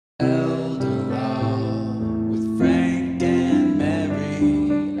Eldorado with Frank and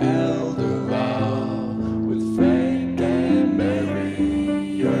Mary. Eldorado with Frank and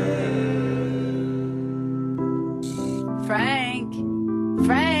Mary. Yeah. Frank,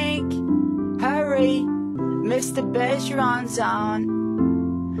 hurry. Mr. Bergeron's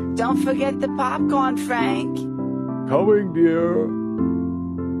on. Don't forget the popcorn, Frank. Coming, dear.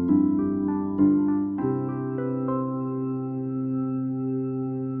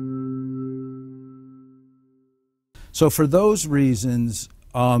 So for those reasons,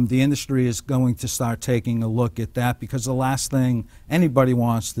 the industry is going to start taking a look at that, because the last thing anybody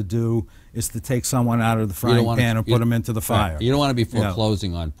wants to do is to take someone out of the frying pan and put them into the fire. Right. You don't want to be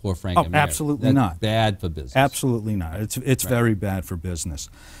foreclosing on poor Frank and Mary. Absolutely That's not. Bad for business. Absolutely not. It's very bad for business.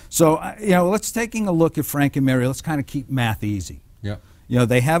 So let's taking a look at Frank and Mary. Let's kind of keep math easy. Yeah.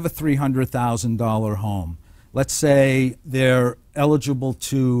 They have a $300,000 home. Let's say they're eligible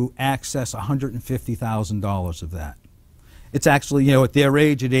to access $150,000 of that. It's actually, at their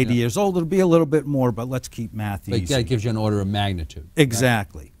age, at 80 years old, it'll be a little bit more, but let's keep math easy. But that gives you an order of magnitude.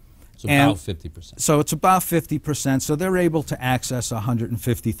 Exactly. Right? It's about 50%. So it's about 50%. So they're able to access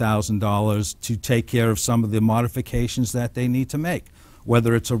 $150,000 to take care of some of the modifications that they need to make,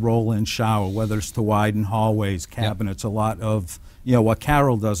 whether it's a roll-in shower, whether it's to widen hallways, cabinets, a lot of, what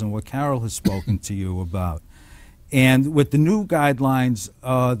Carol does and what Carol has spoken to you about. And with the new guidelines,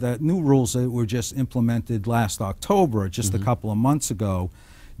 the new rules that were just implemented last October, just a couple of months ago,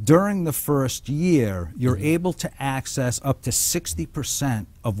 during the first year, you're able to access up to 60%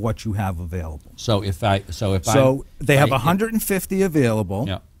 of what you have available. So they have 150 available.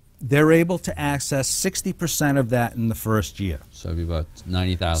 Yeah. They're able to access 60% of that in the first year. So it'd be about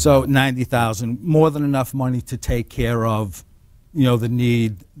 90,000. So 90,000, more than enough money to take care of the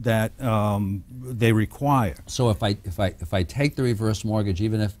need that they require. So if I take the reverse mortgage,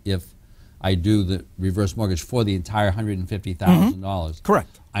 even if I do the reverse mortgage for the entire $150,000,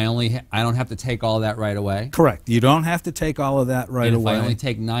 correct. I don't have to take all of that right away. Correct. You don't have to take all of that right away. If I only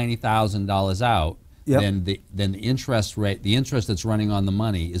take $90,000 out, then the interest rate, the interest that's running on the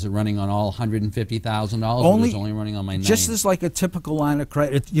money, is it running on all $150,000, or is it only running on my 90? Just as like a typical line of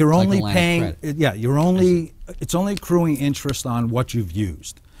credit, you're only paying. It's only accruing interest on what you've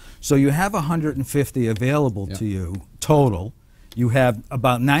used. So you have 150 available to you total. You have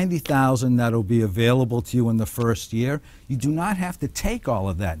about 90,000 that'll be available to you in the first year. You do not have to take all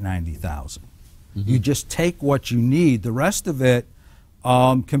of that 90,000. You just take what you need. The rest of it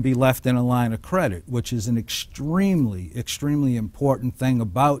can be left in a line of credit, which is an extremely, extremely important thing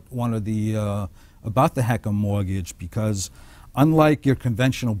about the HECM mortgage, because unlike your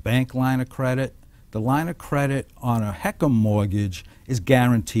conventional bank line of credit, the line of credit on a HECM mortgage is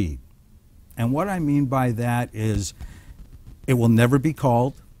guaranteed. And what I mean by that is it will never be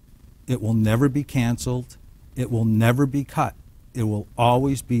called, it will never be canceled, it will never be cut. It will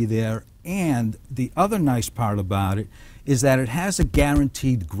always be there. And the other nice part about it is that it has a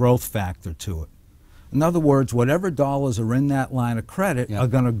guaranteed growth factor to it. In other words, whatever dollars are in that line of credit are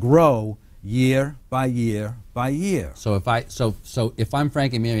going to grow year by year by year. So if I'm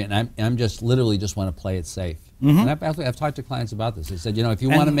Frank and Mary and I'm just literally just want to play it safe, and I've talked to clients about this. I said, if you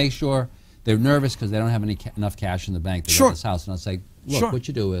want to make sure, they're nervous because they don't have enough cash in the bank to get this house, and I'll say, look, what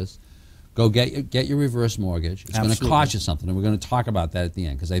you do is go get your reverse mortgage. It's going to cost you something, and we're going to talk about that at the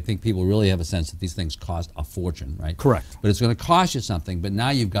end, because I think people really have a sense that these things cost a fortune, right? Correct. But it's going to cost you something, but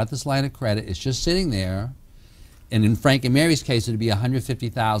now you've got this line of credit, it's just sitting there, and in Frank and Mary's case, it'd be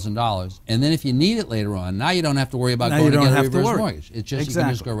 $150,000, and then if you need it later on, now you don't have to worry about going to get a reverse mortgage. It's just, you can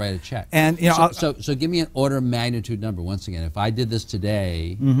just go write a check. And so give me an order of magnitude number, once again. If I did this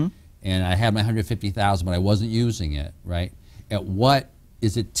today, and I had my $150,000, but I wasn't using it, right? At what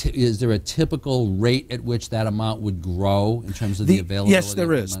is there a typical rate at which that amount would grow in terms of the availability? Yes,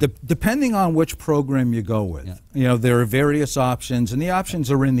 there is. Depending on which program you go with, there are various options, and the options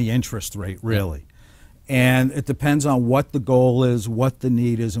are in the interest rate, really. And it depends on what the goal is, what the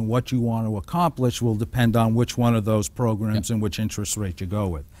need is, and what you want to accomplish will depend on which one of those programs and which interest rate you go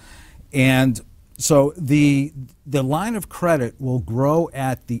with. And so the line of credit will grow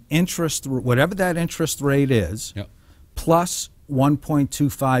at the interest, whatever that interest rate is, plus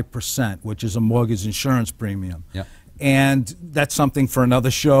 1.25%, which is a mortgage insurance premium. And that's something for another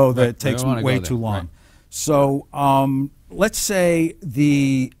show that takes way too long. Right. So let's say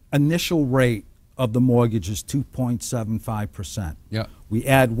the initial rate of the mortgage is 2.75%. We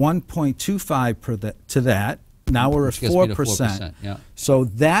add 1.25 to that. Now we're at 4%. So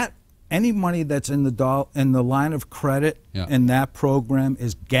that any money that's in the line of credit in that program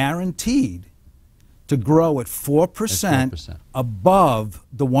is guaranteed to grow at 4% above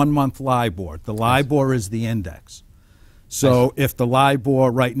the 1-month LIBOR. The LIBOR is the index. So if the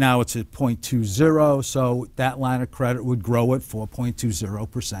LIBOR right now it's at 0.20, so that line of credit would grow at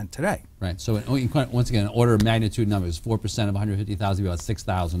 4.20% today. Right. So once again, an order of magnitude number is 4% of 150,000 would be about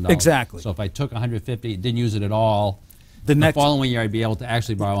 $6,000. Exactly. So if I took 150, didn't use it at all, the following year I'd be able to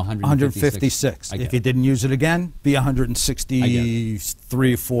actually borrow 156. If you didn't use it again, be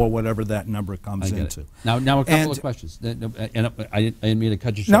 163, 4, whatever that number comes into. Now a couple of questions. And I didn't mean to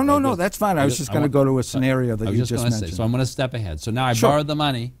cut you short. No, that's fine. I was just going to go to a scenario that you just mentioned. So I'm going to step ahead. So now I borrowed the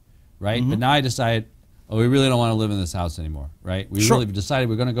money, right? But now I decide, oh, we really don't want to live in this house anymore, right? We really decided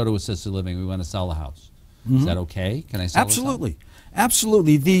we're going to go to assisted living. We want to sell the house. Is that okay? Can I sell Absolutely.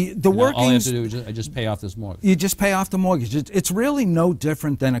 Absolutely. The workings. All I have to do is I just pay off this mortgage. You just pay off the mortgage. It's really no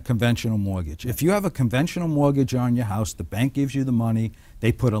different than a conventional mortgage. If you have a conventional mortgage on your house, the bank gives you the money,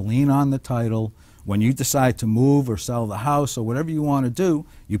 they put a lien on the title. When you decide to move or sell the house or whatever you want to do,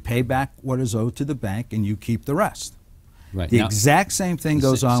 you pay back what is owed to the bank and you keep the rest. Right. The exact same thing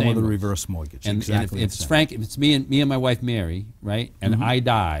goes on with a reverse mortgage. And if it's Frank, if it's me and my wife Mary, right, and I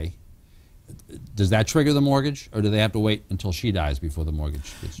die, does that trigger the mortgage, or do they have to wait until she dies before the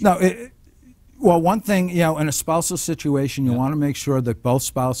mortgage gets triggered? No. Well, one thing, in a spousal situation, you want to make sure that both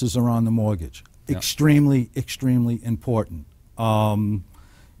spouses are on the mortgage. Extremely, extremely important.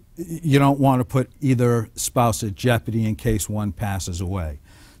 You don't want to put either spouse at jeopardy in case one passes away.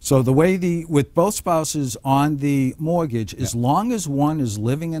 So the way with both spouses on the mortgage, as long as one is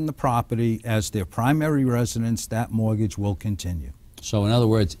living in the property as their primary residence, that mortgage will continue. So in other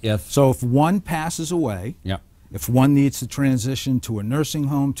words, if one passes away, if one needs to transition to a nursing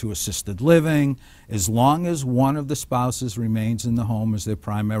home, to assisted living, as long as one of the spouses remains in the home as their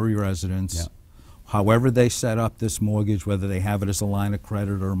primary residence, however they set up this mortgage, whether they have it as a line of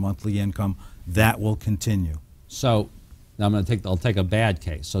credit or a monthly income, that will continue. So now I'll take a bad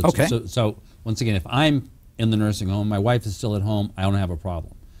case. So, okay. So once again, if I'm in the nursing home, my wife is still at home, I don't have a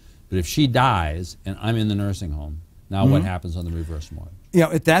problem. But if she dies and I'm in the nursing home, now what happens on the reverse mortgage?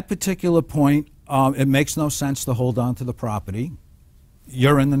 At that particular point, it makes no sense to hold on to the property.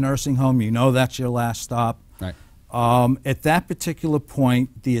 You're in the nursing home, you know that's your last stop. Right. At that particular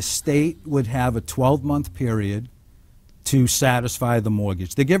point, the estate would have a 12-month period to satisfy the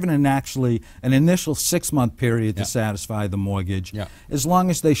mortgage. They're given an initial 6-month period to satisfy the mortgage, as long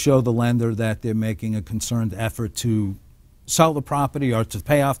as they show the lender that they're making a concerned effort to sell the property or to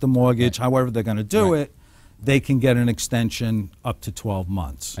pay off the mortgage, however they're going to do it. They can get an extension up to 12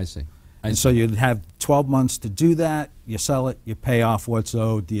 months. I see. So you'd have 12 months to do that. You sell it, you pay off what's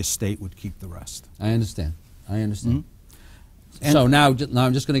owed, the estate would keep the rest. I understand. So now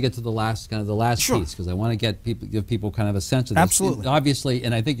I'm just going to get to the last piece, because I want to give people kind of a sense of this. Absolutely. Obviously,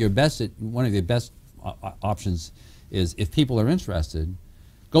 and I think one of your best options is, if people are interested,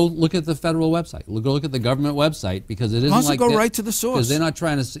 go look at the federal website. Go look at the government website, because it isn't like go right to the source. Because they're not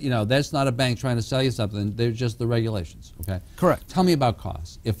trying to, that's not a bank trying to sell you something. They're just the regulations. Okay. Correct. Tell me about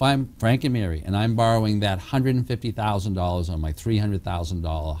costs. If I'm Frank and Mary and I'm borrowing that $150,000 on my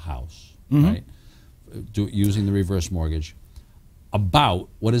 $300,000 house, right, using the reverse mortgage, about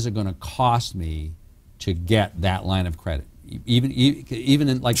what is it going to cost me to get that line of credit? Even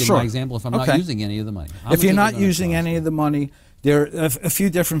in my example, if I'm not using any of the money. If you're not using any of the money, there are a few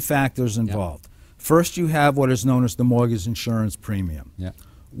different factors involved. First, you have what is known as the mortgage insurance premium,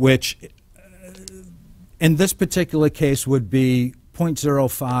 which in this particular case would be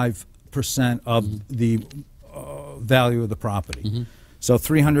 0.05% of the value of the property. So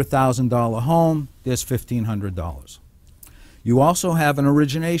 $300,000 home, there's $1,500. You also have an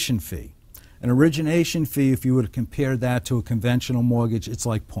origination fee. An origination fee, if you were to compare that to a conventional mortgage, it's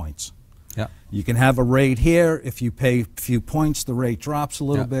like points. You can have a rate here. If you pay a few points, the rate drops a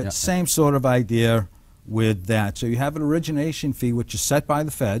little bit. Same sort of idea with that. So you have an origination fee, which is set by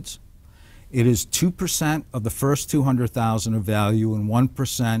the feds. It is 2% of the first $200,000 of value and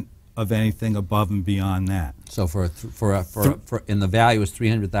 1% of anything above and beyond that. So and the value is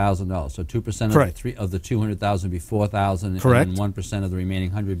 $300,000. So 2% of the $200,000 would be $4,000. Correct. And 1% of the remaining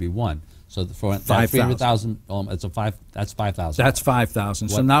 100 would be 1. So for that $300,000, that's $5,000. That's $5,000.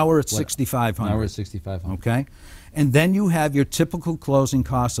 So now we're at $6,500. Now we're at $6,500. Okay, and then you have your typical closing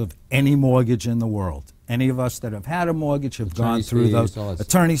costs of any mortgage in the world. Any of us that have had a mortgage have gone through those.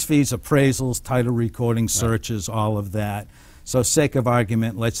 Attorney's fees, appraisals, title recording, searches, all of that. So, sake of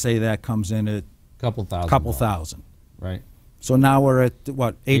argument, let's say that comes in at couple thousand. Right. So now we're at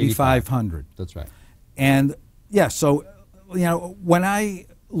what, 8,500. That's right. And so when I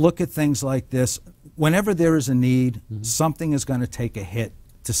look at things like this, whenever there is a need, something is going to take a hit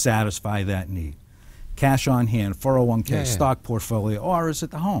to satisfy that need. cash on hand, 401k, stock portfolio, or is it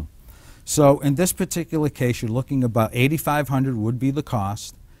the home? So in this particular case, you're looking about $8,500 would be the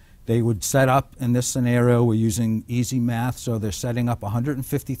cost. They would set up, in this scenario, we're using easy math, so they're setting up a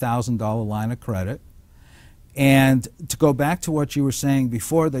 $150,000 line of credit. And to go back to what you were saying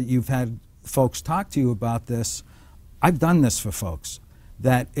before, that you've had folks talk to you about this, I've done this for folks,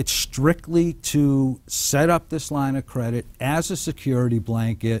 that it's strictly to set up this line of credit as a security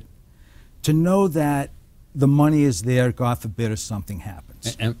blanket, to know that the money is there, God forbid, if something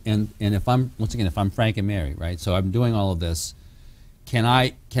happens. And if I'm, once again, if I'm Frank and Mary, right, so I'm doing all of this, can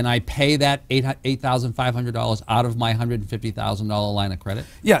I pay that $8,500 out of my $150,000 line of credit?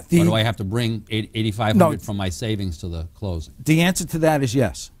 Yeah. Or do I have to bring $8,500 from my savings to the closing? The answer to that is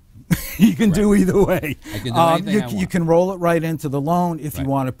yes. You can do either way. I can do anything I want. You can roll it right into the loan. If you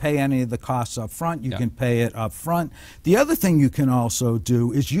want to pay any of the costs up front, you can pay it up front. The other thing you can also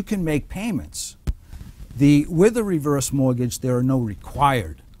do is you can make payments. With a reverse mortgage, there are no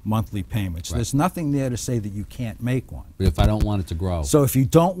required monthly payments. There's nothing there to say that you can't make one. But if I don't want it to grow. So if you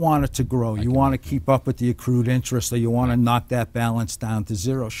don't want it to grow, you want to keep up with the accrued interest, or you want to knock that balance down to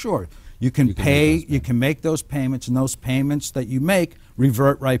zero, sure. You can make those payments, and those payments that you make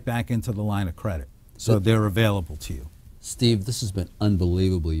revert right back into the line of credit. So they're available to you. Steve, this has been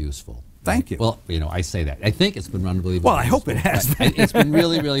unbelievably useful. Thank you. Well, you know, I say that. I think it's been unbelievably Well, I hope it has been. It's been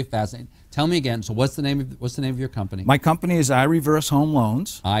really, really fascinating. Tell me again, so what's the name of your company? My company is I Reverse Home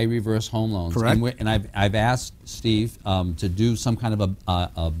Loans. I Reverse Home Loans. Correct. And I've asked Steve to do some kind of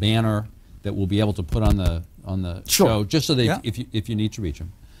a banner that we'll be able to put on the show, just so that if you need to reach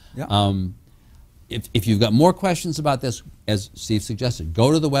him. Yeah. If you've got more questions about this, as Steve suggested,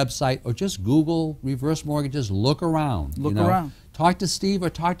 go to the website or just Google reverse mortgages. Look around. Look around. Talk to Steve or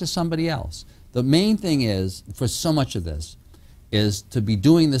talk to somebody else. The main thing is, for so much of this, is to be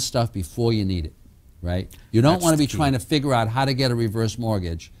doing this stuff before you need it, right? You don't want to be trying to figure out how to get a reverse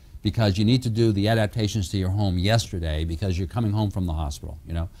mortgage because you need to do the adaptations to your home yesterday because you're coming home from the hospital.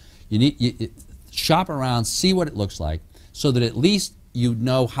 You know, shop around, see what it looks like, so that at least you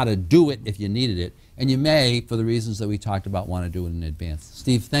know how to do it if you needed it, and you may, for the reasons that we talked about, want to do it in advance.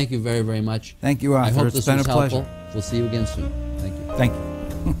 Steve, thank you very, very much. Thank you, Arthur. I hope It's this been was a pleasure. helpful. We'll see you again soon. Thank you. Thank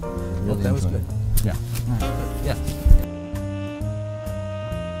you. Really that was good. Yeah. Yes.